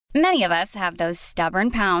Many of us have those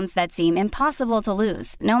stubborn pounds that seem impossible to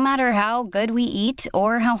lose, no matter how good we eat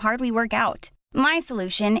or how hard we work out. My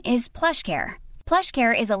solution is PlushCare.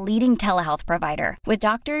 PlushCare is a leading telehealth provider with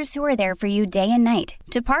doctors who are there for you day and night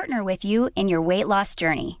to partner with you in your weight loss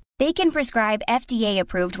journey. They can prescribe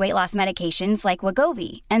FDA-approved weight loss medications like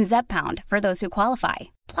Wegovy and Zepbound for those who qualify.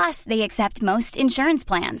 Plus, they accept most insurance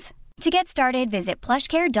plans. To get started, visit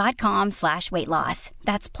plushcare.com/weightloss.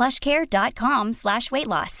 That's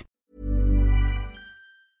plushcare.com/weightloss.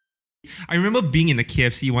 I remember being in a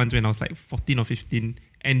KFC once when I was like 14 or 15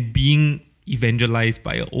 and being evangelized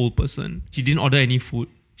by an old person. She didn't order any food.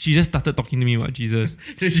 She just started talking to me about Jesus.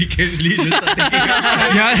 So she casually just started taking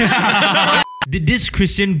up. Yeah. Did this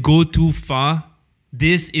Christian go too far?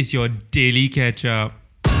 This is your daily catch-up.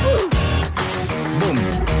 Boom.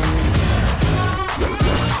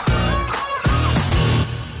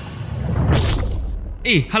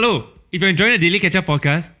 Hey, hello. If you're enjoying the Daily Catch-Up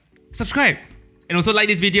podcast, subscribe. And also like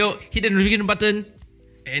this video, hit the notification button.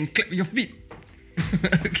 And clap your feet.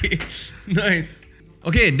 Okay, nice.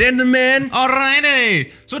 Okay, then the man.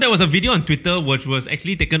 Alright. So there was a video on Twitter which was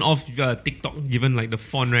actually taken off TikTok, given like the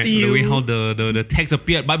font, right? The way how the text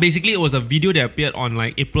appeared. But basically it was a video that appeared on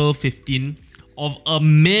like April 15 of a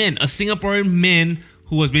Singaporean man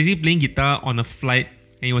who was basically playing guitar on a flight.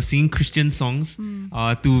 And he was singing Christian songs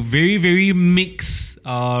to very, very mixed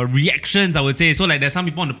reactions, I would say. So like there's some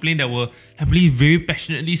people on the plane that were happily, very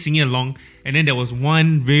passionately singing along. And then there was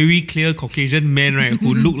one very clear Caucasian man, right,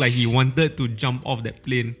 who looked like he wanted to jump off that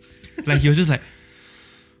plane. Like he was just like,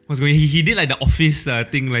 what's going on? He did like the office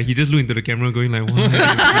thing. Like he just looked into the camera going like, what?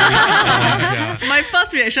 Yeah. My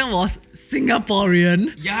first reaction was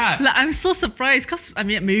Singaporean. Yeah. Like I'm so surprised because I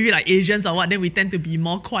mean maybe like Asians or what, then we tend to be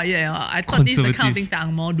more quiet. I thought these are the kind of things that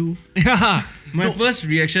Ang Mo do. Yeah. My first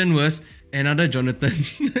reaction was another Jonathan.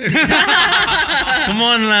 Come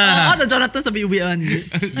on lah. All the Jonathans a bit weird one.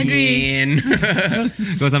 Again.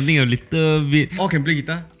 Got something a little bit. All can play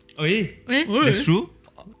guitar. Oh yeah. That's true.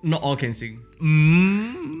 Not all can sing.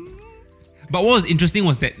 But what was interesting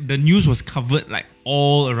was that the news was covered like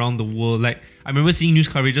all around the world. Like I remember seeing news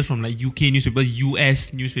coverages from like UK newspapers,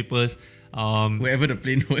 US newspapers, wherever the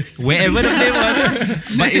plane was. Wherever the plane was.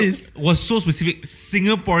 But it was so specific.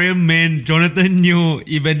 Singaporean man Jonathan Neo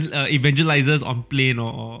evangelizers on plane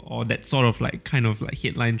or that sort of like kind of like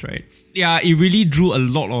headlines, right? Yeah, it really drew a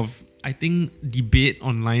lot of, I think, debate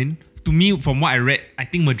online. To me, from what I read, I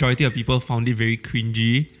think majority of people found it very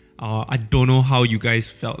cringy. I don't know how you guys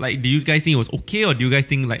felt. Like, do you guys think it was okay, or do you guys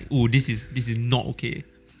think like, oh, this is not okay?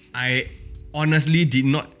 I honestly did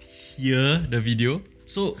not hear the video.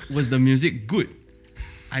 So was the music good?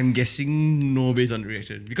 I'm guessing no based on the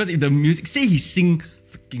reaction. Because if the music, say he sing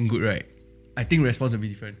freaking good, right? I think response will be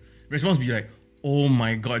different. Response will be like, oh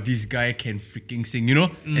my god, this guy can freaking sing, you know?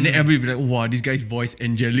 And then everybody will be like, wow, this guy's voice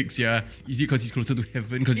angelic, yeah. Is it because he's closer to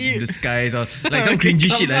heaven, because he's in the skies, or like some cringy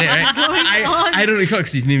shit like that, right? I don't know, it's not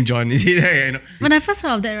his name John, is it? I know. When I first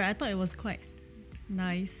heard of that, right, I thought it was quite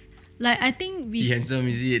nice. Like, I think we... He handsome,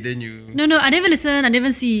 is it? Then you... No, I didn't even listen, I didn't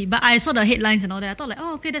even see. But I saw the headlines and all that. I thought like,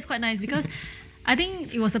 oh, okay, that's quite nice. Because I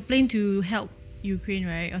think it was a plane to help Ukraine,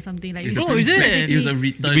 right? Or something. Like, is it? It was a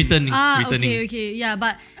returning. Okay. Yeah,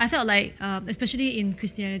 but I felt like, especially in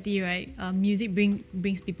Christianity, right? Music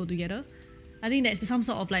brings people together. I think there's some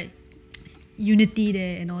sort of like unity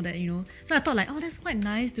there and all that, you know. So I thought like, oh, that's quite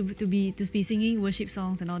nice to be singing worship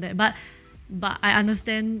songs and all that. But I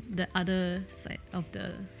understand the other side of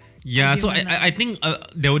the... Yeah, so I think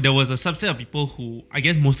there was a subset of people who, I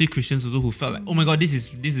guess mostly Christians also, who felt like, oh my god, this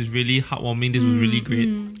is really heartwarming, this was really great.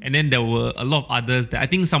 And then there were a lot of others that I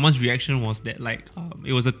think someone's reaction was that like,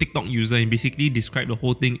 it was a TikTok user and basically described the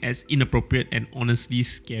whole thing as inappropriate and honestly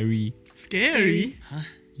scary. Scary? Huh?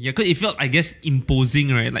 Yeah, because it felt, I guess,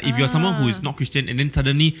 imposing, right? Like if you're someone who is not Christian and then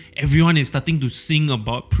suddenly everyone is starting to sing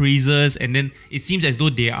about praises, and then it seems as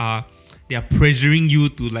though they are pressuring you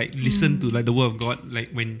to like listen to like the word of God, like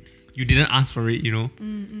when you didn't ask for it, you know.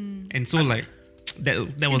 And so like that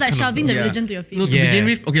was it's like shoving the religion to your face. No, to begin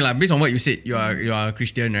with, okay, like based on what you said, you are a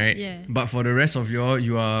Christian, right? Yeah. But for the rest of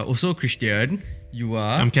you are also Christian. You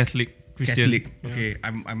are... I'm Catholic. Christian. Catholic. Okay,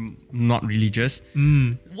 I'm not religious.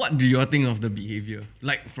 What do you think of the behavior?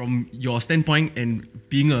 Like from your standpoint and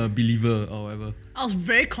being a believer or whatever. I was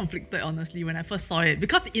very conflicted, honestly, when I first saw it,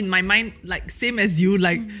 because in my mind, like same as you,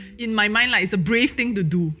 like in my mind, like it's a brave thing to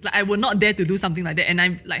do. Like I would not dare to do something like that. And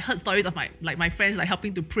I've like heard stories of my friends like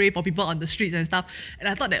helping to pray for people on the streets and stuff. And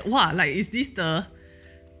I thought that, wow, like is this the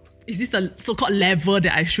so-called level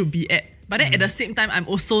that I should be at? But then at the same time, I'm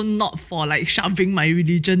also not for like shoving my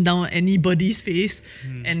religion down anybody's face.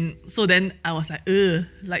 And so then I was like,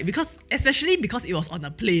 like especially because it was on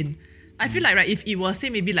a plane. I feel like, right, if it was,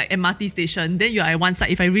 say, maybe like MRT station, then you're at one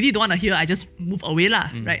side. If I really don't want to hear, I just move away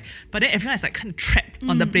lah, right? But then everyone is like kind of trapped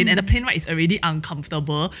on the plane, and the plane ride is already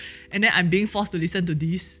uncomfortable. And then I'm being forced to listen to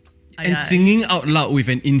this. And singing out loud with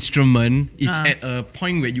an instrument, it's at a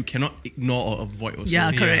point where you cannot ignore or avoid also.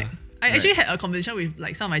 Yeah, correct. I actually had a conversation with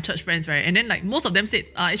like some of my church friends, right? And then like most of them said,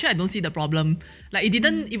 actually I don't see the problem. Like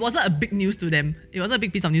it wasn't a big news to them. It wasn't a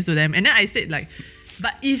big piece of news to them. And then I said like,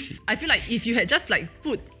 but I feel like if you had just like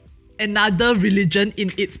put another religion in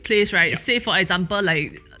its place, right? Say for example,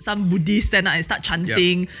 like some Buddhists stand up and start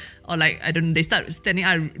chanting, or like I don't know, they start standing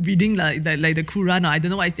up reading like the Quran, or I don't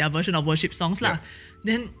know what is their version of worship songs lah.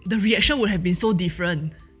 Then the reaction would have been so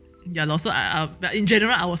different. Yeah, so but in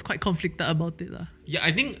general, I was quite conflicted about it lah. Yeah,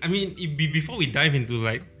 I mean, before we dive into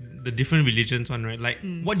like the different religions one, right? Like,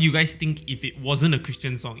 what do you guys think if it wasn't a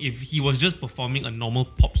Christian song? If he was just performing a normal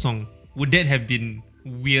pop song, would that have been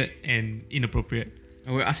weird and inappropriate?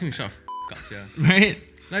 I would ask him to shut the f*** up, yeah. Right?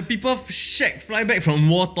 Like people fly back from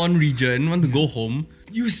war-torn region, want to go home.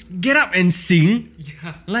 You get up and sing.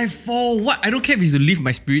 Yeah. Like for what? I don't care if it's to lift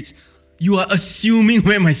my spirits. You are assuming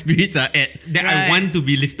where my spirits are at. That I want to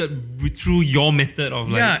be lifted through your method of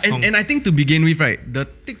like song. and I think to begin with, right, the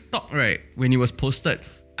TikTok, right, when it was posted,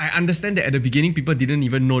 I understand that at the beginning people didn't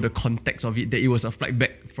even know the context of it, that it was a flight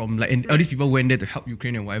back from like, and all these people went there to help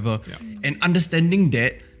Ukraine and whatever. Yeah. And understanding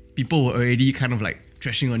that, people were already kind of like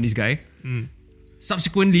trashing on this guy.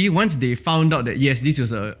 Subsequently, once they found out that yes, this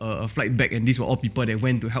was a flight back and these were all people that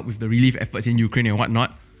went to help with the relief efforts in Ukraine and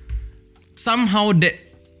whatnot, somehow that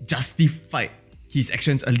justified his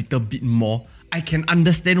actions a little bit more. I can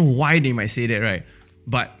understand why they might say that, right?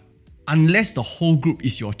 But unless the whole group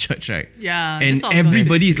is your church, right? Yeah. And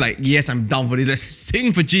everybody is like, yes, I'm down for this. Let's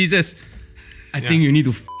sing for Jesus. I think you need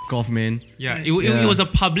to off, man. Yeah, it was a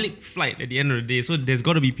public flight at the end of the day. So there's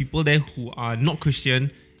got to be people there who are not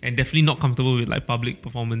Christian and definitely not comfortable with like public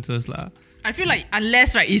performances lah. I feel like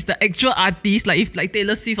unless right it's the actual artist, like if like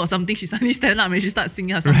Taylor Swift or something, she suddenly stand up and she starts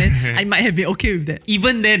singing or something, I might have been okay with that.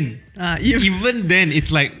 Even then,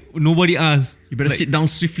 it's like nobody asked. You better sit down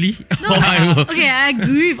swiftly. No, okay, I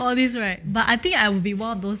agree with all this, right? But I think I would be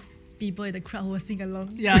one of those people in the crowd who will sing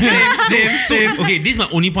along. Yeah, same. Okay, this is my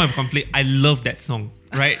only point of conflict. I love that song.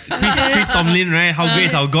 Right? Chris Tomlin, right? How Great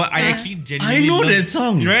Is Our God. I actually genuinely love that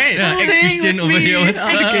song. Right? Yeah, ex-Christian over here.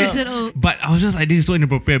 Ex-Christian. But I was just like, this is so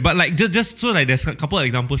inappropriate. But like, just so like, there's a couple of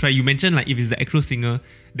examples, right? You mentioned like, if it's the actual singer,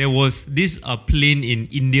 there was this plane in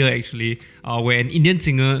India actually, where an Indian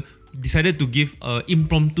singer decided to give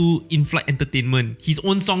impromptu in-flight entertainment. His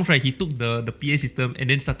own songs, right? He took the PA system and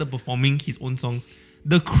then started performing his own songs.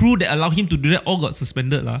 The crew that allowed him to do that all got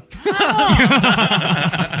suspended lah.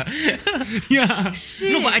 Yeah.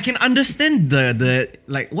 Shit. No, but I can understand the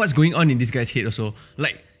like what's going on in this guy's head also.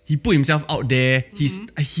 Like he put himself out there. He's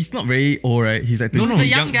not very old, right? He's like no, He's a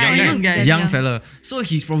young guy. young fella. So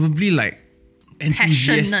he's probably like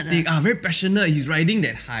enthusiastic, very passionate. He's riding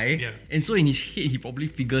that high, and so in his head he probably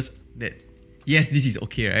figures that yes, this is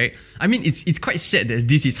okay, right? I mean, it's quite sad that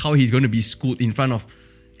this is how he's going to be schooled in front of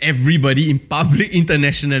everybody in public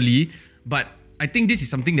internationally, but I think this is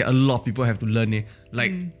something that a lot of people have to learn.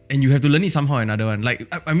 Like, and you have to learn it somehow or another one.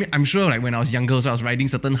 Like, I mean, I'm sure like when I was younger, so I was riding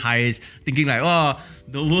certain highs, thinking like, oh,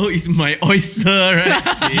 the world is my oyster,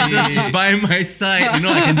 right? Jesus is by my side. You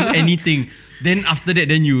know, I can do anything. Then after that,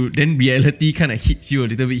 then reality kind of hits you a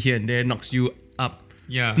little bit here and there, knocks you up.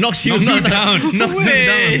 Yeah. Knocks you down. Knocks you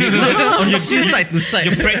down. You're side to side.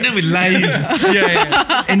 You're pregnant with life.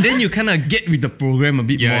 Yeah. And then you kind of get with the program a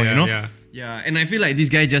bit more, you know? Yeah. Yeah, and I feel like this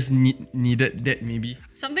guy just needed that maybe.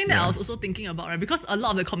 Something that I was also thinking about, right? Because a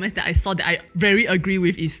lot of the comments that I saw that I very agree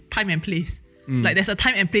with is time and place. Like there's a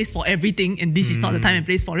time and place for everything, and this is not the time and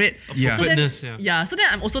place for it. Yeah. So then, so then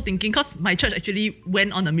I'm also thinking, because my church actually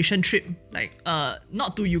went on a mission trip, like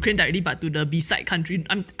not to Ukraine directly, but to the B-side country.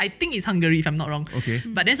 I think it's Hungary, if I'm not wrong. Okay.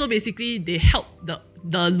 But then so basically they helped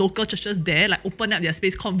the local churches there, like open up their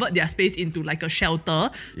space, convert their space into like a shelter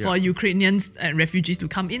for Ukrainians and refugees to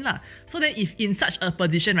come in lah. So then if in such a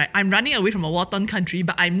position, right, I'm running away from a war-torn country,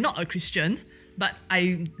 but I'm not a Christian, but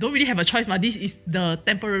I don't really have a choice, but this is the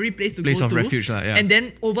temporary place to go to. Place of refuge lah, yeah. And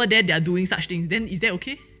then over there they are doing such things, then is that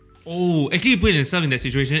okay? Oh, actually, you put yourself in that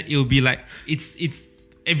situation, it will be like, it's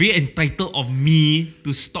very entitled of me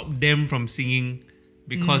to stop them from singing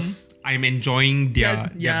because I'm enjoying their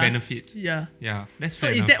benefits. Yeah. Yeah, that's So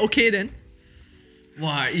fair is enough. that okay then?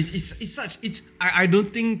 Wow, I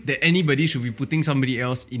don't think that anybody should be putting somebody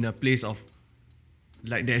else in a place of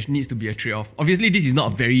like there needs to be a trade-off. Obviously, this is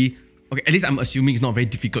not a very okay, at least I'm assuming it's not a very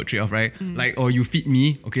difficult trade-off, right? Like, or you feed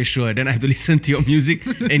me, okay, sure. Then I have to listen to your music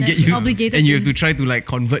and get you, Obligated and you have to to try to like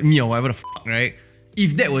convert me or whatever the fuck, right?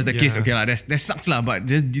 If that was the case, okay lah, that sucks lah. But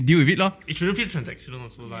just deal with it lah. It shouldn't feel transactional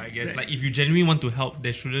also, I guess. Like if you genuinely want to help,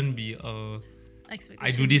 there shouldn't be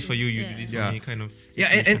I do this for you, you do this for me kind of situation.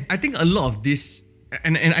 Yeah, and I think a lot of this,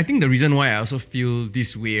 and I think the reason why I also feel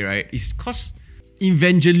this way, right, is because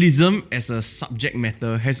evangelism as a subject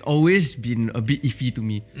matter has always been a bit iffy to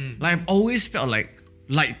me. Like I've always felt like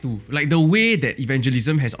the way that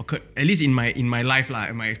evangelism has occurred, at least in my life lah,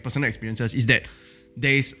 in my personal experiences, is that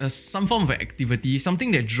there is some form of activity,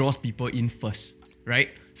 something that draws people in first, right?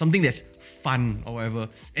 Something that's fun or whatever,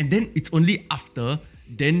 and then it's only after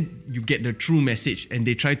then you get the true message and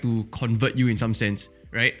they try to convert you in some sense,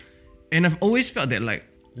 right? And I've always felt that like,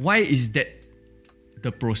 why is that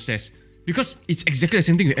the process? Because it's exactly the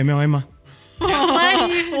same thing with MLM.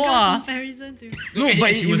 Why you got comparison to? No,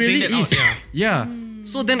 but it really is. Yeah.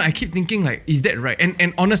 So then I keep thinking like, is that right?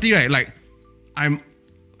 And honestly, right, like I'm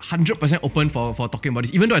 100% open for talking about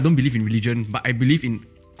this, even though I don't believe in religion, but I believe in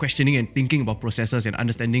questioning and thinking about processes and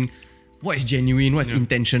understanding what is genuine, what is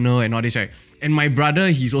intentional and all this, right? And my brother,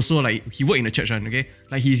 he's also like, he worked in a church, right? Okay,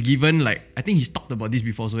 like he's given like, I think he's talked about this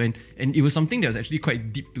before, so and it was something that was actually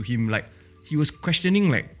quite deep to him. Like he was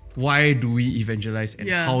questioning like, why do we evangelize and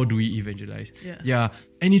how do we evangelize? Yeah,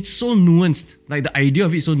 and it's so nuanced. Like the idea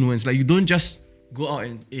of it is so nuanced. Like you don't just go out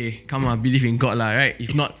and come on, believe in God lah, right?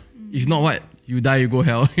 If not what? You die, you go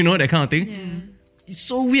hell. You know, that kind of thing. Yeah. It's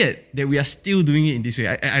so weird that we are still doing it in this way.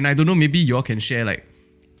 And I don't know, maybe you all can share like,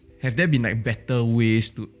 have there been like better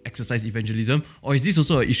ways to exercise evangelism? Or is this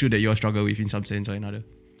also an issue that you all struggle with in some sense or another?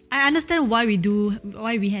 I understand why we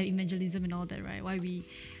have evangelism and all that, right? Why we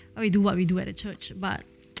do what we do at the church. But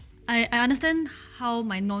I understand how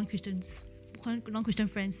my non-Christian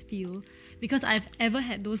friends feel, because I've ever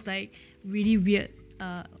had those like really weird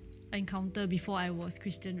encounter before I was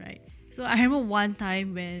Christian, right? So I remember one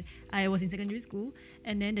time when I was in secondary school,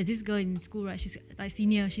 and then there's this girl in school, right? She's like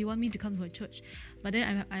senior. She wanted me to come to her church, but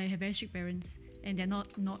then I have very strict parents, and they're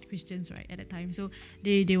not Christians, right, at that time. So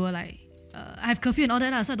they were like, I have curfew and all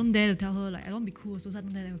that, so I don't dare to tell her, like, I don't want to be cool, so I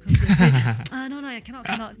don't dare to have curfew. I say, no, I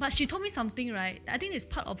cannot. But she told me something, right? I think it's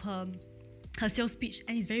part of her sales speech,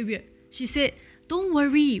 and it's very weird. She said, "Don't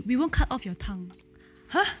worry, we won't cut off your tongue."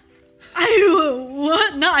 Huh?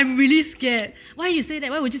 What? Now I'm really scared. Why you say that?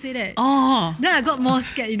 Why would you say that? Oh. Then I got more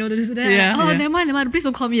scared, then Yeah, never mind, please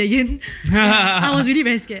don't call me again. I was really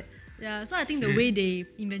very scared. Yeah, so I think the way they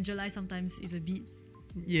evangelize sometimes is a bit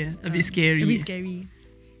scary. A bit scary.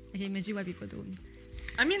 I can imagine why people don't.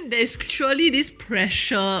 I mean, there's surely this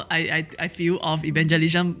pressure I feel of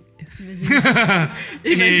evangelism,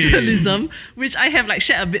 which I have like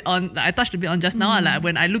shared a bit on. Like, I touched a bit on just now. Like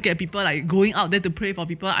when I look at people like going out there to pray for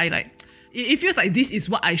people, I like it feels like this is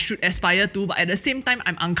what I should aspire to, but at the same time,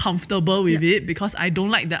 I'm uncomfortable with it because I don't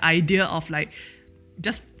like the idea of like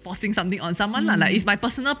just forcing something on someone. Like it's my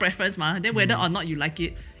personal preference, then whether or not you like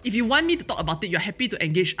it. If you want me to talk about it, you're happy to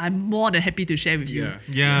engage, I'm more than happy to share with you.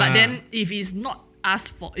 Yeah. But then if it's not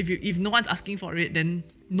asked for, if no one's asking for it, then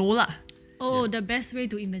no lah. The best way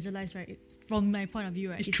to evangelize, right, from my point of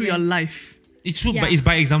view, right, it's through your life. It's true, but it's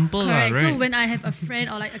by example, correct. right? So when I have a friend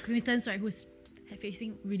or like acquaintance, right, who's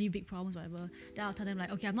facing really big problems, whatever, then I'll tell them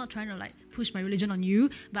like, okay, I'm not trying to like push my religion on you,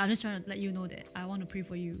 but I'm just trying to let you know that I want to pray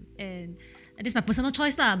for you, and it's my personal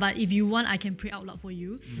choice lah. But if you want, I can pray out loud for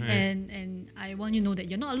you, and I want you to know that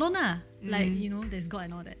you're not alone lah. Like there's God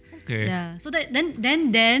and all that. Okay. Yeah. So that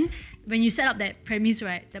then when you set up that premise,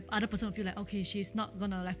 right, the other person will feel like, okay, she's not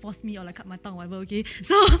gonna like force me or like cut my tongue or whatever. Okay.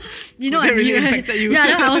 So you know what I mean, really right? impacted you.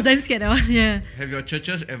 Yeah. I was damn scared that one. Yeah. Have your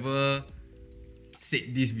churches ever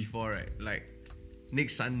said this before, right? Like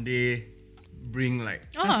next Sunday, bring like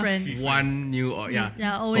A friend. one new or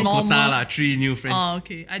always. quota lah, 3 new friends. Oh,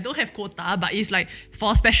 okay. I don't have quota, but it's like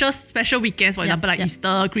for special weekends, for example, like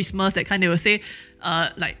Easter, Christmas, that kind. They will say,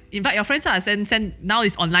 like invite your friends lah. Send. Now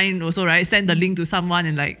it's online also, right? Send the link to someone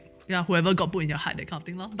and like whoever got put in your heart, that kind of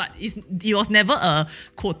thing, lor. But it was never a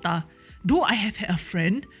quota. Though I have had a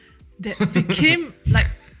friend that became like.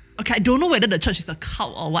 Okay, I don't know whether the church is a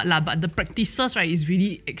cult or what lah, but the practices, right, is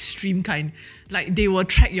really extreme kind. Like they will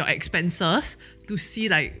track your expenses to see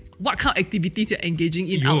like what kind of activities you're engaging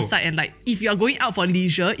in outside, and like if you're going out for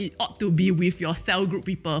leisure, it ought to be with your cell group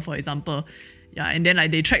people, for example. Yeah, and then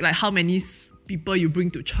like they track like how many people you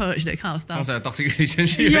bring to church, that kind of stuff. Sounds like a toxic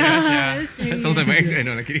relationship. Yeah. Sounds like my ex.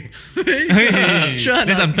 No, I'm kidding. Sure.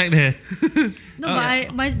 Let's unpack that. No,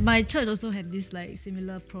 but my church also had this like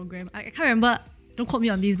similar program. I can't remember don't quote me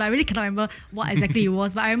on this, but I really cannot remember what exactly it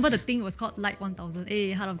was. But I remember the thing was called Light 1000.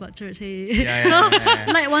 Hey, Heart of God Church. Hey.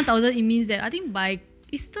 Light 1000. It means that I think by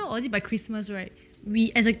Easter or is it by Christmas, right?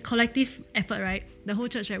 We as a collective effort, right? The whole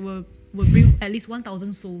church, right, will bring at least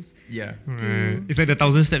 1,000 souls. Yeah. It's like the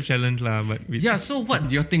 1,000-step challenge, lah. But Yeah, so what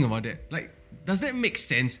do you think about that? Like, does that make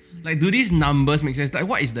sense? Like, do these numbers make sense? Like,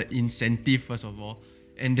 what is the incentive, first of all?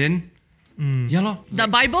 And then, The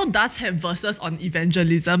Bible does have verses on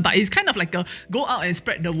evangelism, but it's kind of like a go out and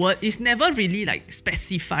spread the word. It's never really like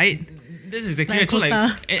specified. This is exactly Like right. So like,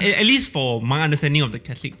 quota. at least for my understanding of the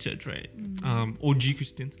Catholic Church, right? OG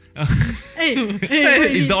Christians. Hey,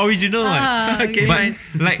 It's the original one. Okay, But fine.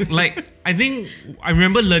 like I think I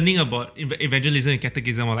remember learning about evangelism and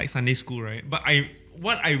catechism or like Sunday school, right? But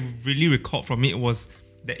what I really recalled from it was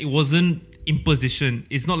that it wasn't imposition.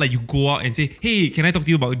 It's not like you go out and say, hey, can I talk to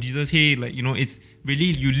you about Jesus? Hey, like, you know, it's really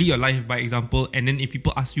you lead your life by example. And then if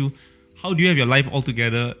people ask you, how do you have your life all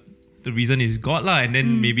together? The reason is God lah. And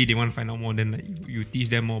then maybe they want to find out more. Then like you teach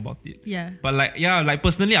them more about it. Yeah. But like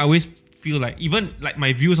personally, I always feel like even like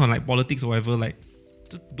my views on like politics or whatever, like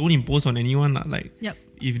just don't impose on anyone lah. Like Yep.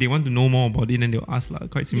 if they want to know more about it, then they'll ask lah.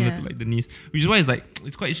 Quite similar Yeah. to like Denise, which is why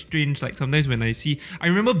it's quite strange. Like sometimes when I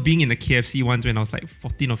remember being in a KFC once when I was like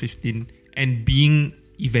 14 or 15 and being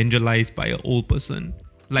evangelized by an old person.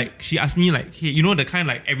 Like she asked me like, hey, you know the kind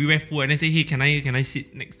like everywhere food, and I say, hey, can I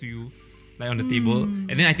sit next to you, like on the table? And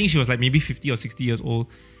then I think she was like maybe 50 or 60 years old,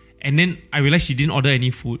 and then I realized she didn't order any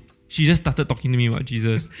food. She just started talking to me about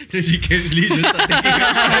Jesus. so she casually just started thinking,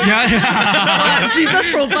 Yeah.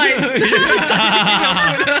 Jesus provides.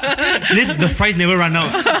 Then the fries never run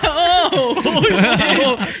out.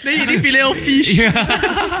 Then you need filet fish.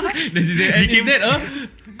 then she said, and is that a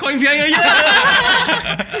coin behind your ear?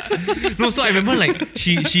 No, so I remember like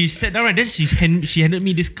she sat down, right, then she handed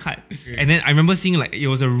me this card, and then I remember seeing like it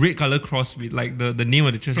was a red color cross with like the name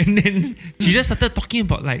of the church, and then she just started talking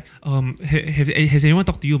about like has anyone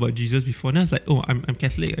talked to you about Jesus before? And I was like, oh, I'm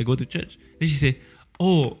Catholic, I go to church. Then she said,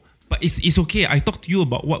 oh, but it's okay, I talked to you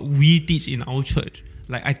about what we teach in our church.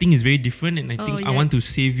 Like I think it's very different, and I think I want to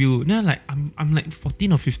save you. Then like I'm like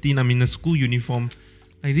 14 or 15, I'm in a school uniform.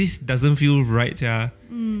 Like this doesn't feel right, yeah.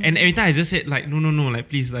 And every time I just said like no, like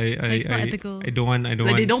please, It's not ethical. I don't want. Like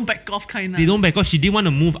want. they don't back off kind of. They don't back off. She didn't want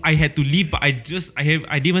to move. I had to leave, but I didn't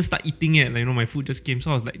even start eating yet. Like, you know, my food just came,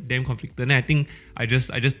 so I was like damn conflicted. And I think I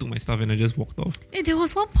just took my stuff and I just walked off. Hey, there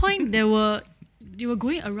was one point they were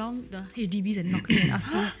going around the HDBs and knocking and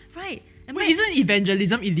asking, right? Wait, isn't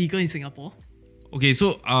evangelism illegal in Singapore? Okay,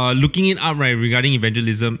 so looking it up, right, regarding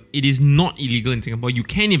evangelism, it is not illegal in Singapore. You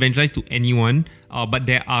can evangelize to anyone, but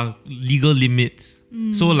there are legal limits.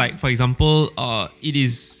 So, like, for example, it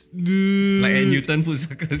is... Like at Newton food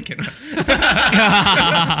circles cannot.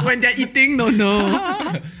 When they're eating, no.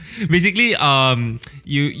 Basically,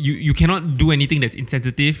 you cannot do anything that's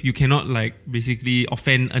insensitive. You cannot like basically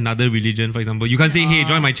offend another religion. For example, you can't say, "Hey,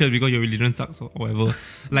 join my church because your religion sucks" or whatever.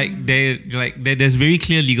 There's very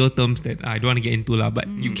clear legal terms that I don't want to get into lah. But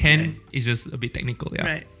you can. It's just a bit technical, yeah.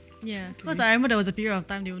 Right. Yeah, because I remember there was a period of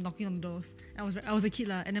time they were knocking on doors. I was a kid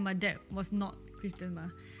lah, and then my dad was not Christian ma.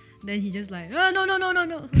 Then he just like, oh, no.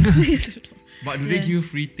 But do they give you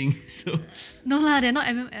free things? So No lah, they're not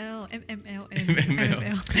MML.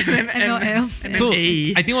 So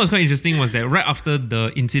I think what was quite interesting was that right after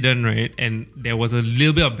the incident, right, and there was a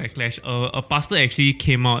little bit of backlash. A pastor actually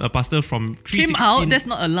came out. A pastor from 316 Came out? That's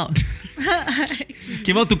not allowed.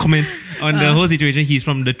 came out to comment on the whole situation. He's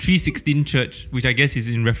from the 316 church, which I guess is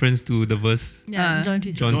in reference to the verse Yeah, John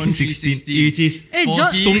 3. John 3:16, which is Hey, for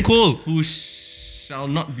John- he Stone Cold. who shall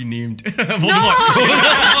not be named. Oh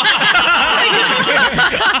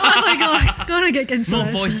my god, gonna get No, cancelled.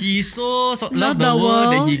 for he so loved the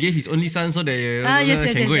world that he gave his only son so that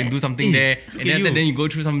can go and do something there. And then after then you go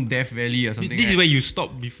through some Death Valley or something. This is where you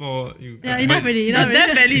stop before you. Yeah, enough already. The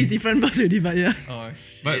Death Valley is different verse already, but yeah. Oh,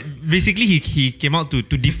 shit. But basically, he came out to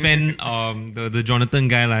defend the Jonathan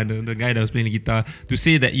guy, like the guy that was playing the guitar, to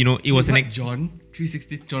say that, you know, it was What, John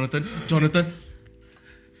 360, Jonathan.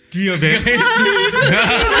 Three of them.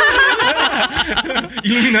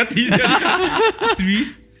 Illuminati.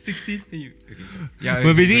 360. Okay, sorry. Yeah.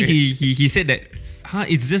 But basically, he said that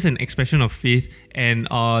it's just an expression of faith, and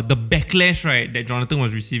the backlash, right, that Jonathan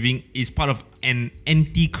was receiving is part of an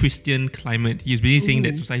anti-Christian climate. He's basically saying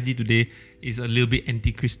that society today is a little bit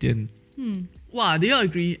anti-Christian. Wow, do you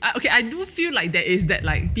agree? I do feel like there is that,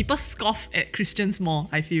 like, people scoff at Christians more,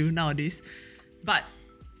 I feel, nowadays. But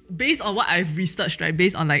based on what I've researched, right,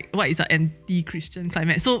 based on like what is an anti-Christian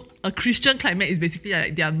climate. So a Christian climate is basically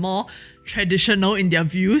like they are more traditional in their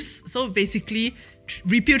views. So basically,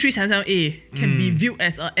 repeal 377A can be viewed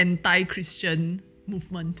as an anti-Christian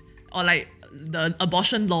movement or like the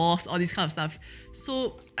abortion laws, all this kind of stuff.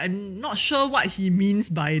 So I'm not sure what he means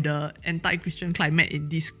by the anti-Christian climate in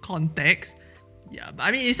this context. Yeah, but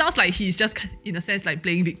I mean, it sounds like he's just in a sense like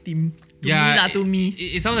playing victim. To me.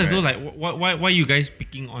 It sounds as though like why are you guys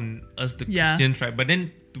picking on us the Christians, right? But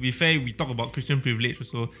then to be fair, we talk about Christian privilege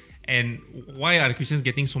also. And why are the Christians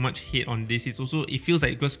getting so much hate on this? It's also, it feels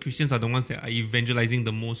like because Christians are the ones that are evangelizing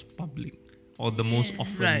the most public or the most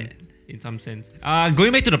often, right, in some sense.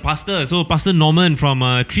 Going back to the pastor, so Pastor Norman from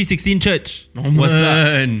 316 Church. What's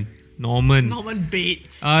up? Norman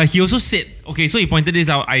Bates. He also said, okay, so he pointed this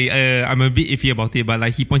out. I'm a bit iffy about it, but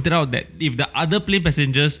like he pointed out that if the other plane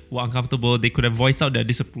passengers were uncomfortable, they could have voiced out their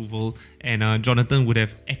disapproval, and Jonathan would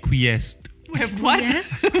have acquiesced. What?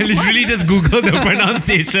 Yes. I literally just Googled the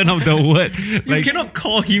pronunciation of the word. You cannot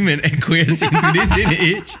call him an acquiesce in today's day and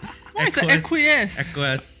age. What is an acquiesce?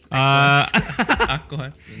 Acquiesce.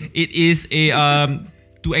 It is a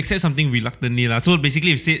to accept something reluctantly lah. So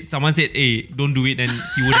basically, if someone said, "Hey, don't do it," then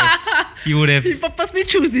he would have He purposely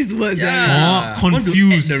choose these words.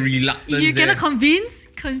 confused. The reluctance. You cannot convince,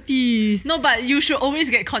 confused. No, but you should always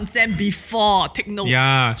get consent before. Take notes.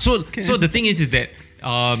 Yeah. So the thing is that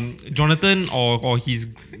Jonathan or his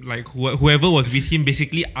like whoever was with him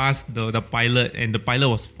basically asked the pilot, and the pilot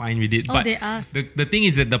was fine with it. Oh, but they asked. The thing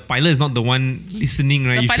is that the pilot is not the one listening,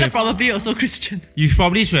 right? The You pilot should have- probably also Christian. You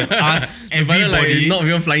probably should have asked But like, everybody. he's not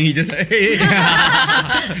even flying. He just like, hey.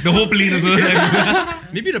 The whole plane also.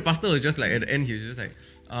 Maybe the pastor was just like, at the end, he was just like,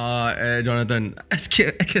 Jonathan, I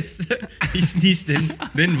guess he sneezed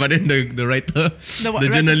but then the writer, the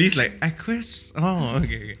journalist like, acquiesce. Oh,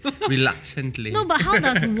 okay. Reluctantly. No, but how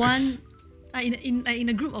does one in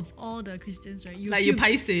a group of all the Christians, right? Like you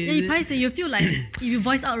paise. Yeah, you paise. You feel like if you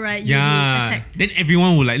voice out right, you will Yeah. attacked. Then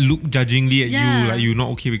everyone will like look judgingly at Yeah. you, like you're not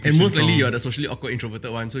okay with And Christian most likely song. you're the socially awkward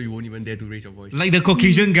introverted one, so you won't even dare to raise your voice. Like the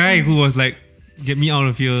Caucasian guy who was like, "Get me out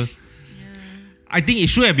of here." I think it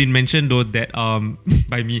should have been mentioned though that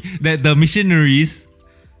by me that the missionaries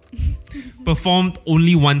performed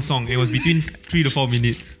only one song. It was between 3 to 4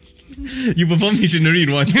 minutes. You perform missionary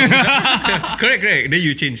in one song. correct. Then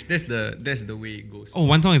you change. That's the way it goes. Oh,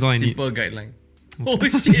 one song is all I need. Simple guideline. Oh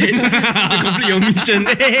shit! You complete your mission.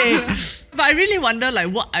 Hey. But I really wonder like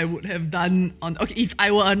what I would have done if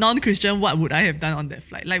I were a non-Christian, what would I have done on that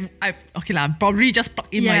flight? Like probably just plug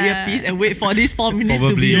in my Yeah. earpiece and wait for these 4 minutes to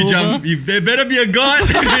Probably. be You over. Jump. If there better be a God.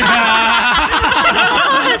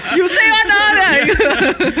 You say what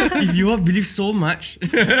now? If you all believe so much.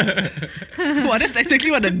 Wow, that's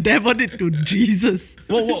exactly what the devil did to Jesus.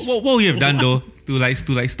 What would you have done though to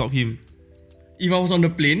stop him? If I was on the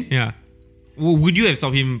plane, Yeah. Would you have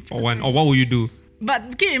stopped him for one, or what would you do?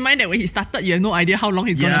 But keep in mind that when he started, you have no idea how long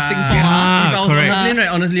he's gonna Yeah. sing for. Yeah. if I was correct. on the plane, right,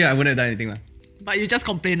 honestly, I wouldn't have done anything. But you just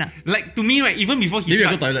complain. Like to me, right, even before he Maybe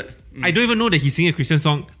I starts, go toilet. I don't even know that he's singing a Christian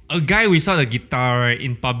song. A guy without a guitar, right,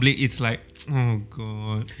 in public, it's like, oh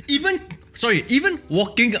god. Even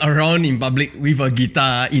walking around in public with a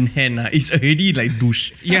guitar in hand is already like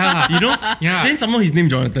douche. Yeah, You know? Yeah. Then somehow his name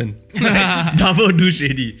Jonathan. Like, double douche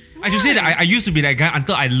already. I should say that I used to be that guy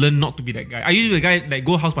until I learned not to be that guy. I used to be the guy like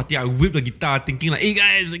go house party, I whip the guitar thinking like, hey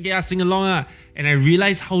guys, sing along. And I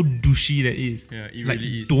realized how douchey that is. Yeah, it like,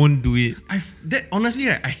 really is. Don't do it. Honestly,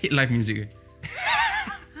 right, I hate live music.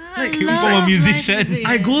 Like, from a musician.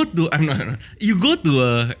 I'm not. You go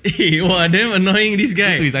to wow, damn annoying this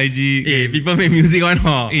guy. Go to his IG. Hey, people make music one,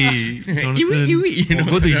 huh? Hey, Jonathan. You know,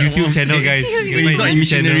 Go to his YouTube channel, guys. When You can he's find not a his YouTube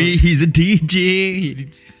missionary, channel. he's a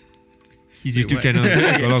DJ. His YouTube what? channel.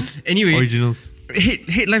 A lot of Anyway, originals.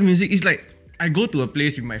 hate live music. It's like I go to a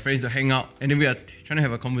place with my friends to hang out, and then we are trying to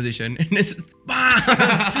have a conversation, and then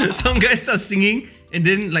some guy starts singing, and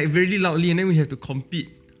then like very loudly, and then we have to compete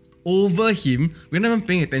over him. We're not even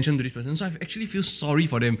paying attention to this person, so I actually feel sorry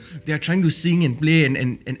for them. They are trying to sing and play and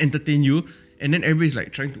entertain you, and then everybody's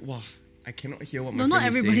like trying to I cannot hear what my No, not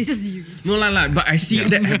friend is everybody, saying. just you. No, but I see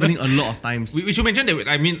that happening a lot of times. We should mention that.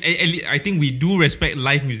 I mean, I think we do respect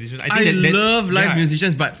live musicians. I think that love live yeah,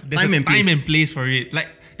 musicians, but there's time a and place. time and place for it. Like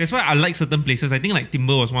that's why I like certain places. I think like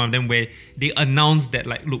Timber was one of them where they announced that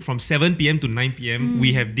like, look, from 7 p.m. to 9 p.m.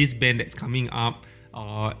 we have this band that's coming up.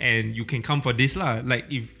 And you can come for this lah. Like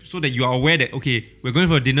so that you are aware that okay, we're going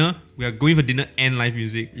for dinner. We are going for dinner and live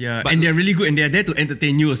music. Yeah, but and they're really good, and they're there to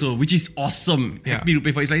entertain you also, which is awesome. Yeah. Happy to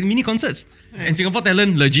pay for it. It's like mini concerts. And Singapore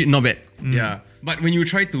talent, legit not bad. Yeah, but when you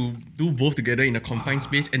try to do both together in a confined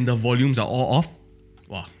space and the volumes are all off,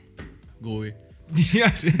 wow, go away.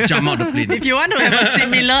 yes. Jump out the plane. If you want to have a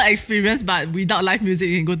similar experience but without live music,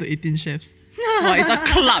 you can go to 18 Chefs. Oh, it's a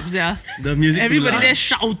club, yeah. The music. Everybody too loud. there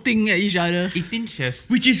shouting at each other. 18 chefs.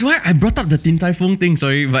 Which is why I brought up the Din Tai Fung thing.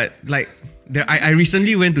 Sorry, but like, I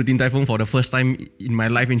recently went to Din Tai Fung for the first time in my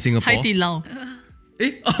life in Singapore. Hai Di Lao.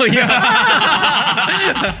 Eh? Oh yeah.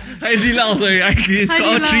 Hai Di Lao. Sorry, it's got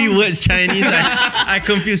all 3 words Chinese. I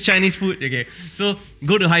confuse Chinese food. Okay, so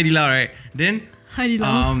go to Hai Di Lao, right? Then Hai Di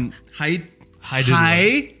Lao. Hai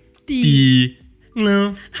Di Di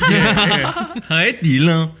Lao. Hai Di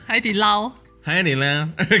Lao. Hai Di Lao. Hai Di Lao.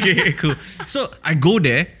 Okay, cool. So I go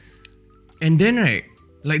there, and then right,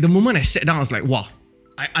 like the moment I sat down, I was like, wow.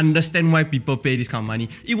 I understand why people pay this kind of money.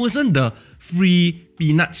 It wasn't the free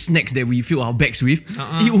peanut snacks that we fill our bags with.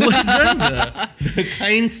 It wasn't the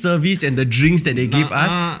kind service and the drinks that they gave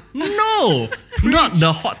us. No! Not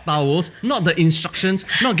the hot towels, not the instructions,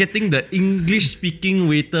 not getting the English-speaking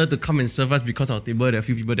waiter to come and serve us because our table there are a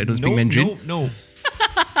few people that don't speak Mandarin. No.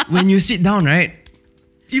 When you sit down, right?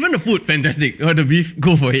 Even the food, fantastic. Or the beef,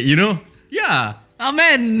 go for it, you know? Yeah.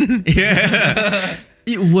 Amen. Yeah.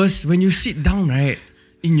 It was when you sit down, right?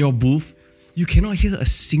 In your booth, you cannot hear a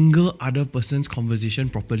single other person's conversation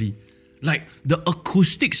properly. Like the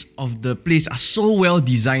acoustics of the place are so well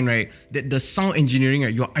designed, right? That the sound engineering,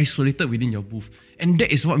 right, you're isolated within your booth. And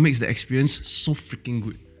that is what makes the experience so freaking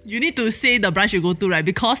good. You need to say the branch you go to, right?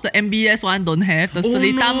 Because the MBS one don't have, the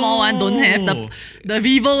Seletar Mall one don't have, the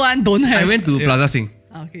Vivo one don't have. I went to Plaza Sing.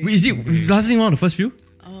 Okay. Wait, is it Plaza Sing one of the first few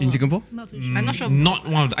in Singapore? Not too I'm not sure. Not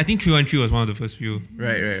one of the, I think 313 was one of the first few.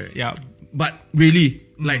 Right. Yeah. But really,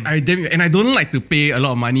 like I don't like to pay a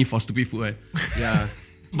lot of money for stupid food. Right? Yeah.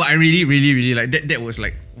 But I really like that. That was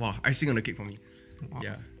like, wow, icing on the cake for me. Wow.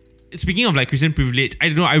 Yeah. Speaking of like Christian privilege, I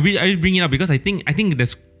don't know. I just bring it up because I think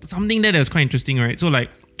there's something there that was quite interesting, right? So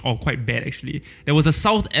like, quite bad actually. There was a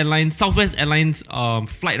Southwest Airlines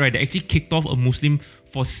flight, right, that actually kicked off a Muslim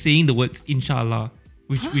for saying the words Inshallah,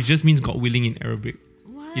 which just means God willing in Arabic.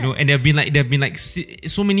 You know, and there have been like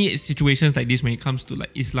so many situations like this when it comes to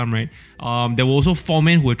like Islam, right? There were also 4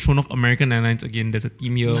 men who were thrown off American Airlines. Again, there's a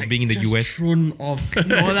team here Like, being in the just US. thrown off.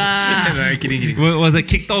 No lah. Right, kidding. Was like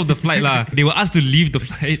kicked off the flight lah. They were asked to leave the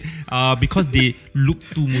flight because they looked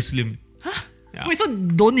too Muslim. Yeah. Wait, so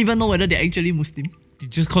don't even know whether they're actually Muslim?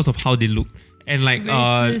 Just because of how they look. And like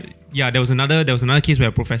Racist. there was another case where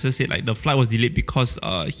a professor said like the flight was delayed because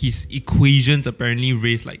his equations apparently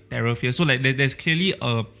raised like terror fear. So like there's clearly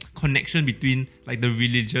a connection between like the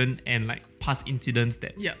religion and like past incidents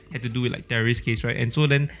that had to do with like terrorist case, right? And so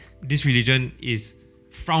then this religion is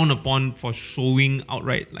frowned upon for showing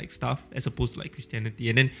outright like stuff as opposed to like Christianity.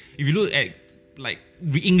 And then if you look at like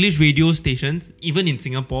English radio stations, even in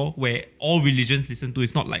Singapore, where all religions listen to,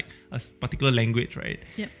 it's not like a particular language, right?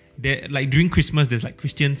 Yep. There, like during Christmas, there's like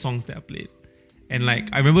Christian songs that are played, and like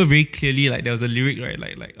I remember very clearly, like there was a lyric, right,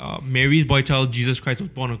 like Mary's boy child Jesus Christ was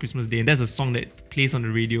born on Christmas Day, and that's a song that plays on the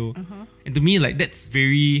radio. And to me, like that's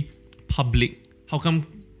very public. How come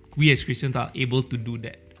we as Christians are able to do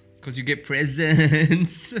that? Because you get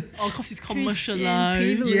presents. Oh, because it's Christian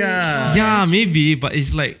commercialized. privilege. Yeah. Yeah, maybe, but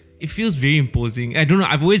it's like it feels very imposing. I don't know.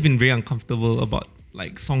 I've always been very uncomfortable about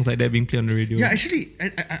like songs like that being played on the radio. Yeah, actually,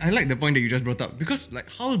 I like the point that you just brought up, because like,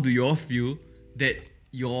 how do you all feel that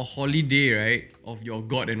your holiday, right, of your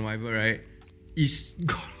God and whatever, right, is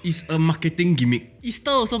a marketing gimmick?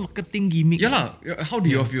 Easter also marketing gimmick. Yeah lah. How do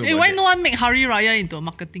you all feel? Hey, about why that? no one make Hari Raya into a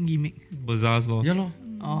marketing gimmick? Bazaars lor. Yeah lor.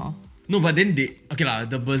 Oh. No, but then the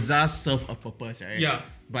bazaars serve a purpose, right? Yeah.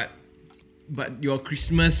 But your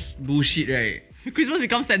Christmas bullshit, right? Christmas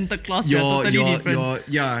becomes Santa Claus. Totally different.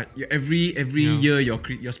 Your every year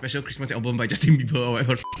your special Christmas album by Justin Bieber or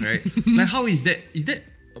whatever, right? Like, how is that? Is that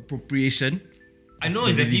appropriation? I know of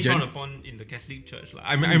it's the definitely religion? frowned upon in the Catholic Church. Like,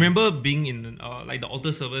 I remember being in like the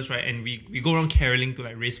altar service, right, and we go around caroling to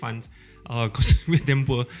like raise funds, cause we're damn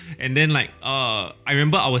poor. And then like I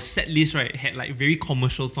remember our set list, right, had like very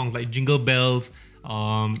commercial songs like Jingle Bells.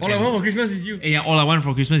 All I want for Christmas is you. Yeah, All I Want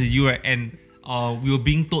for Christmas is You, right? And we were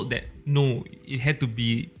being told that no, it had to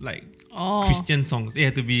be like Christian songs. It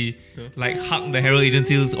had to be like Hark the Herald Angels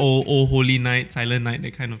Hills, Oh Holy Night, Silent Night,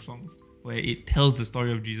 that kind of songs, where it tells the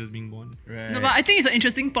story of Jesus being born. Right. No, but I think it's an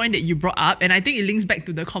interesting point that you brought up, and I think it links back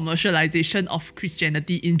to the commercialization of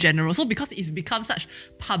Christianity in general. So because it's become such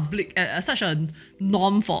public, such a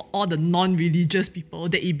norm for all the non-religious people,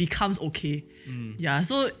 that it becomes okay. Yeah.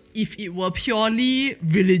 So if it were purely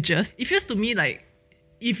religious, it feels to me like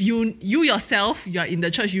if you yourself, you're in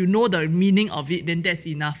the church, you know the meaning of it, then that's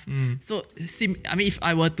enough. So I mean, if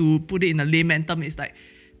I were to put it in a layman term, it's like,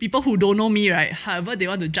 people who don't know me, right, however they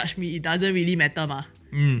want to judge me, it doesn't really matter, ma.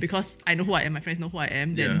 because I know who I am, my friends know who I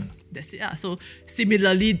am, then that's it. So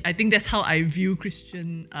similarly, I think that's how I view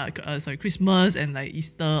Christmas and like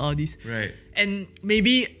Easter, all this. Right. And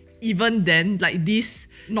maybe even then, like this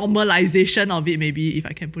normalization of it, maybe if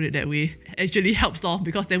I can put it that way, actually helps off,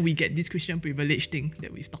 because then we get this Christian privilege thing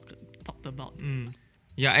that we've talked about.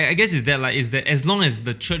 Yeah, I guess is that as long as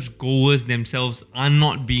the church goers themselves are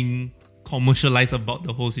not being commercialized about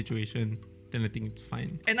the whole situation, then I think it's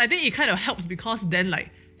fine. And I think it kind of helps, because then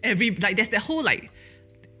like there's that whole like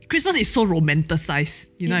Christmas is so romanticized,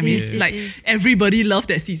 you know what I mean? It Like is. everybody loved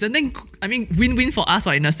that season. Then I mean, win-win for us,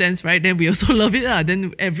 in a sense, right? Then we also love it.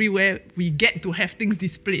 Then everywhere we get to have things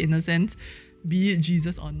displayed in a sense, be it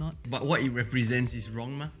Jesus or not. But what it represents is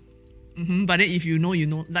wrong, ma. But then if you know,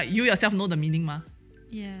 like you yourself know the meaning,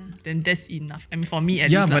 Yeah. then that's enough. I mean, for me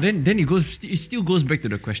at Yeah, least. but then it still goes back to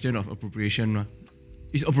the question of appropriation, ma.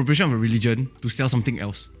 It's appropriation of a religion to sell something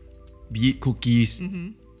else, be it cookies.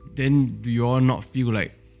 Then do you all not feel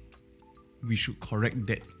like we should correct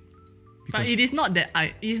that? But it is not that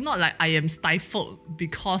it's not like I am stifled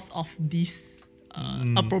because of this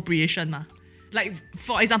appropriation, Like,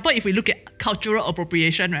 for example, if we look at cultural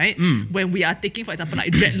appropriation, right? When we are taking, for example,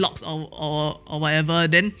 like dreadlocks or whatever,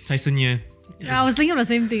 then Tyson, yeah. I was thinking of the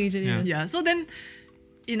same thing actually. Yeah. yeah. So then,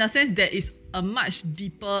 in a sense, there's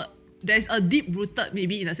a deep-rooted,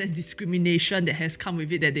 maybe in a sense, discrimination that has come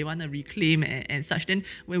with it that they want to reclaim and such. Then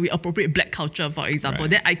when we appropriate black culture, for example,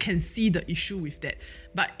 then I can see the issue with that.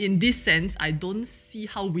 But in this sense, I don't see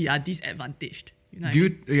how we are disadvantaged. You know what I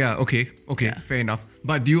mean? Okay, Yeah. fair enough.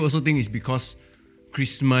 But do you also think it's because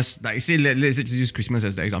Christmas, like say let's just use Christmas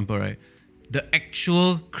as the example, right? The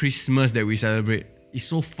actual Christmas that we celebrate is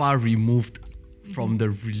so far removed from the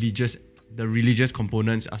religious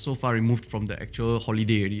components are so far removed from the actual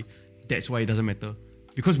holiday already. That's why it doesn't matter.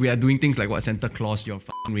 Because we are doing things like what, Santa Claus, your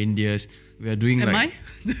fucking reindeers. We are doing Am like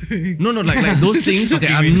I? no, like those things that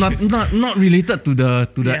are not related to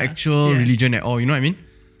the actual Yeah. religion at all. You know what I mean?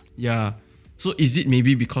 Yeah. So is it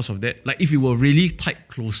maybe because of that? Like if we were really tied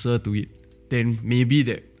closer to it, then maybe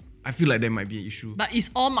that I feel like there might be an issue. But is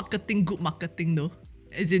all marketing good marketing though?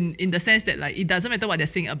 As in the sense that like it doesn't matter what they're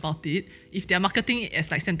saying about it. If they're marketing it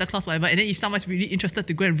as like Santa Claus, whatever, and then if someone's really interested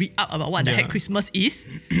to go and read up about what the heck Christmas is,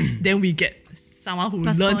 then we get someone who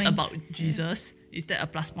Plus learns points. about Jesus. Is that a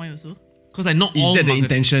plus point also? Because like not Is all that the marketing-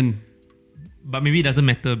 intention? But maybe it doesn't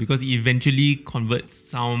matter because it eventually converts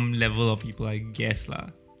some level of people, I guess lah.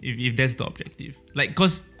 If that's the objective, like,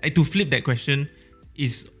 because to flip that question,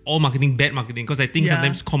 is all marketing bad marketing? Because I think Yeah.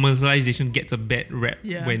 sometimes commercialization gets a bad rap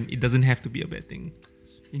when it doesn't have to be a bad thing.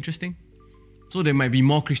 Interesting. So there might be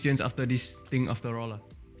more Christians after this thing after all,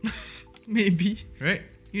 Maybe. right?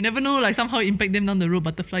 You never know, like somehow impact them down the road,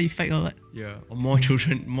 butterfly effect or what. Yeah. Or more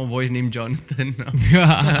children, more boys named Jonathan.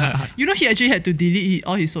 You know, he actually had to delete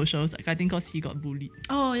all his socials, like I think because he got bullied.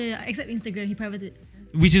 Oh yeah, except Instagram, he privated.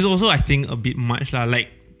 Which is also, I think, a bit much lah. Like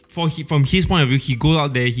from his point of view, he goes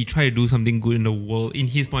out there, he try to do something good in the world in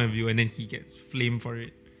his point of view, and then he gets flamed for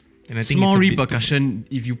it. And I think Small it's a bit too repercussion.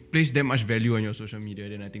 If you place that much value on your social media,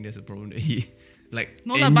 then I think that's a problem that he like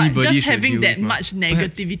No, lah, but anybody just should having deal that with, much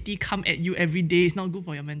negativity come at you every day is not good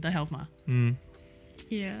for your mental health,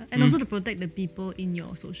 Yeah, and also to protect the people in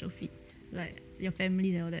your social feed, like your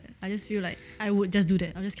families and all that. I just feel like I would just do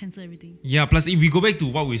that. I'll just cancel everything. Yeah, plus if we go back to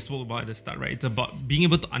what we spoke about at the start, right? It's about being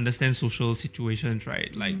able to understand social situations,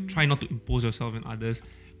 right? Like try not to impose yourself on others.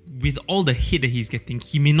 With all the hate that he's getting,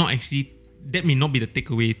 he may not actually, that may not be the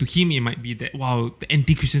takeaway. To him, it might be that, wow, the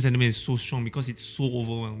anti-Christian sentiment is so strong because it's so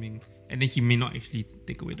overwhelming. And then he may not actually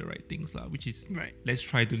take away the right things, which is, Right. let's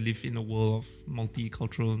try to live in a world of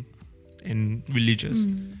multicultural and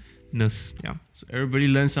religiousness. Yeah. So everybody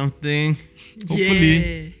learn something.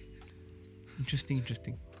 Hopefully. Yeah. Interesting.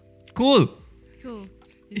 Cool. Cool.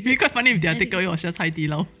 It'd be quite funny if their takeaway was just Hai Di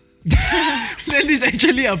Lao. Then it's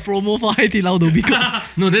actually a promo for Hai Di Lao though, because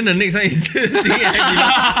No, then the next one is singing Hai Di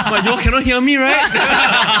Lao. But you all cannot hear me, right?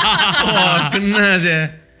 Oh, kena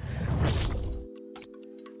sia.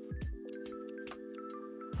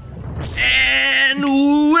 And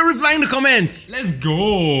we're replying the comments. Let's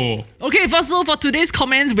go. okay, so for today's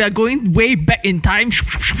comments, we are going way back in time.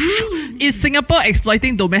 Is Singapore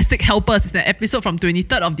exploiting domestic helpers? It's an episode from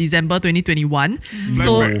 23rd of December 2021.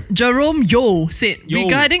 So Jerome Yo said,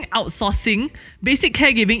 regarding outsourcing, basic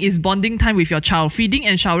caregiving is bonding time with your child. Feeding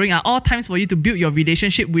and showering are all times for you to build your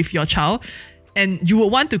relationship with your child. And you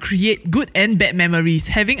would want to create good and bad memories.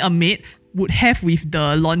 Having a maid would have with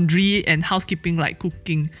the laundry and housekeeping, like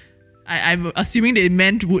cooking. I'm assuming they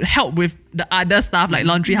meant would help with the other stuff like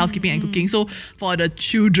laundry, housekeeping, and cooking. So for the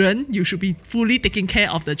children, you should be fully taking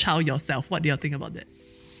care of the child yourself. What do you think about that?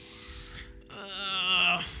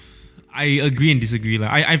 I agree and disagree.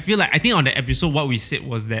 I feel like I think on the episode what we said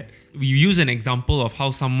was that we use an example of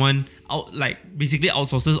how someone basically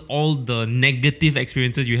outsources all the negative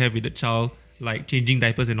experiences you have with the child, like changing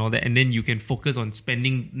diapers and all that, and then you can focus on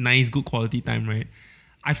spending nice, good quality time, right?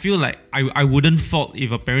 I feel like I wouldn't fault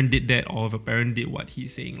if a parent did that or if a parent did what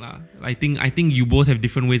he's saying lah. I think you both have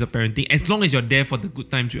different ways of parenting. As long as you're there for the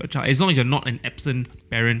good times with your child, as long as you're not an absent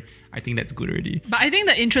parent, I think that's good already. But I think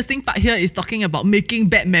the interesting part here is talking about making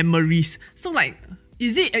bad memories. So like,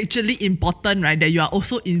 is it actually important, right, that you are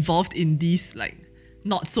also involved in these like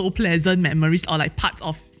not so pleasant memories or like parts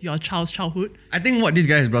of your child's childhood? I think what this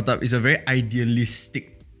guy has brought up is a very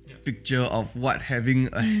idealistic picture of what having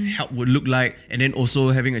a help would look like, and then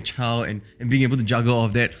also having a child and being able to juggle all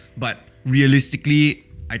of that. But realistically,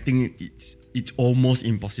 I think it's almost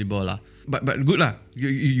impossible lah. But good lah.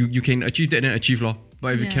 You can achieve that, then achieve lor.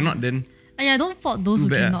 But if you cannot, then don't fault those who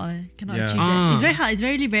cannot achieve that. It's very hard. It's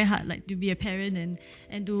really very hard, like to be a parent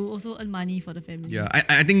and to also earn money for the family. Yeah,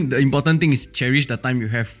 I think the important thing is cherish the time you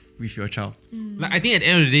have with your child. Like I think at the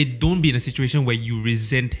end of the day, don't be in a situation where you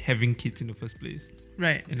resent having kids in the first place.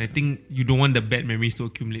 Right. And I think you don't want the bad memories to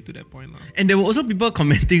accumulate to that point. And there were also people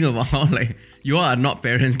commenting about how like you all are not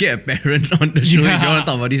parents, get a parent on the show if you want to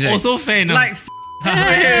talk about this, right? Also fair enough. Like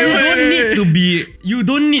you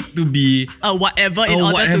don't need to be whatever in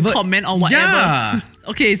order to comment on whatever. Yeah.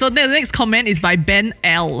 Okay, so the next comment is by Ben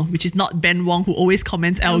L, which is not Ben Wong, who always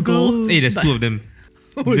comments Algo. Hey, there's two of them.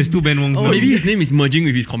 There's two Ben Wongs. Maybe his name is merging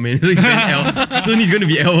with his comment, so it's Ben L. Soon he's going to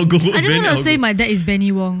be Algo. I just want to say my dad is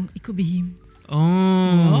Benny Wong. It could be him.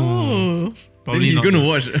 Oh. Probably he's going to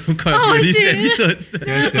watch these episodes.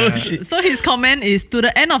 Yes. So his comment is, to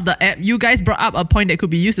the end of the app, you guys brought up a point that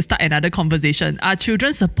could be used to start another conversation. Are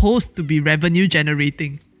children supposed to be revenue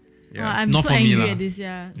generating? Yeah. I'm Not so for me angry lah. at this.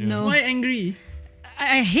 No. Why angry?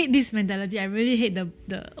 I hate this mentality. I really hate the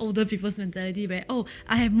older people's mentality where,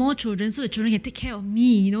 I have more children so the children can take care of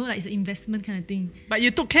me, like it's an investment kind of thing. But you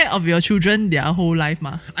took care of your children their whole life,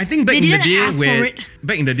 ma. I think back They in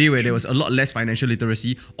didn't the day where there was a lot less financial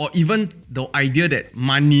literacy, or even the idea that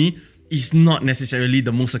money is not necessarily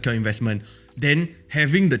the most secure investment, then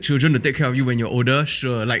having the children to take care of you when you're older,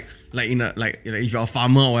 sure, like if you're a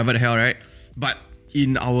farmer or whatever the hell, right? But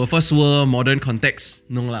in our first world modern context,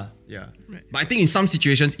 no lah. Yeah. Right. But I think in some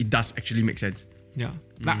situations it does actually make sense. Yeah.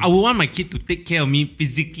 Like I would want my kid to take care of me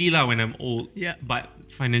physically when I'm old. Yeah. But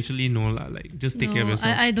financially no lah. Like just take care of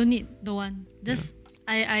yourself. I don't need the one. Just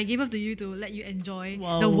I gave up to you to let you enjoy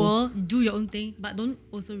Wow. the world, do your own thing, but don't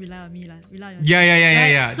also rely on me. Rely on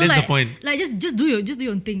Yeah. So That's the point. Like just do your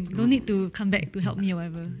own thing. Don't need to come back to help me or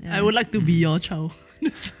whatever. Yeah. I would like to be your child.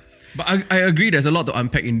 But I agree there's a lot to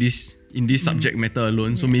unpack in this subject matter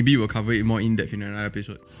alone. So maybe we'll cover it more in depth in another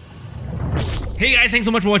episode. Hey guys, thanks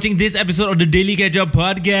so much for watching this episode of the Daily Catch Up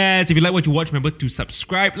Podcast. If you like what you watch, remember to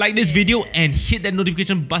subscribe, like this video, and hit that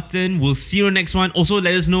notification button. We'll see you in the next one. Also,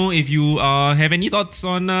 let us know if you have any thoughts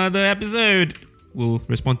on the episode. We'll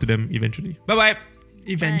respond to them eventually. Bye-bye.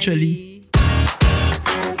 Eventually. Bye.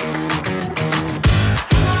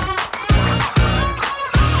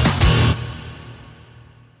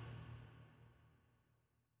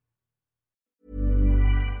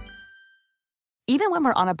 Even when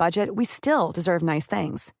we're on a budget, we still deserve nice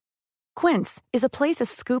things. Quince is a place to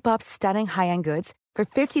scoop up stunning high-end goods for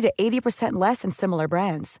 50 to 80% less than similar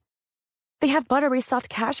brands. They have buttery soft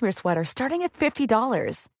cashmere sweaters starting at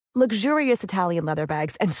 $50, luxurious Italian leather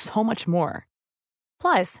bags, and so much more.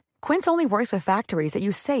 Plus, Quince only works with factories that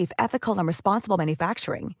use safe, ethical, and responsible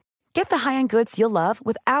manufacturing. Get the high-end goods you'll love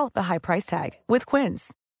without the high price tag with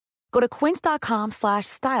Quince. Go to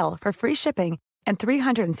quince.com/style for free shipping and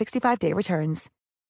 365-day returns.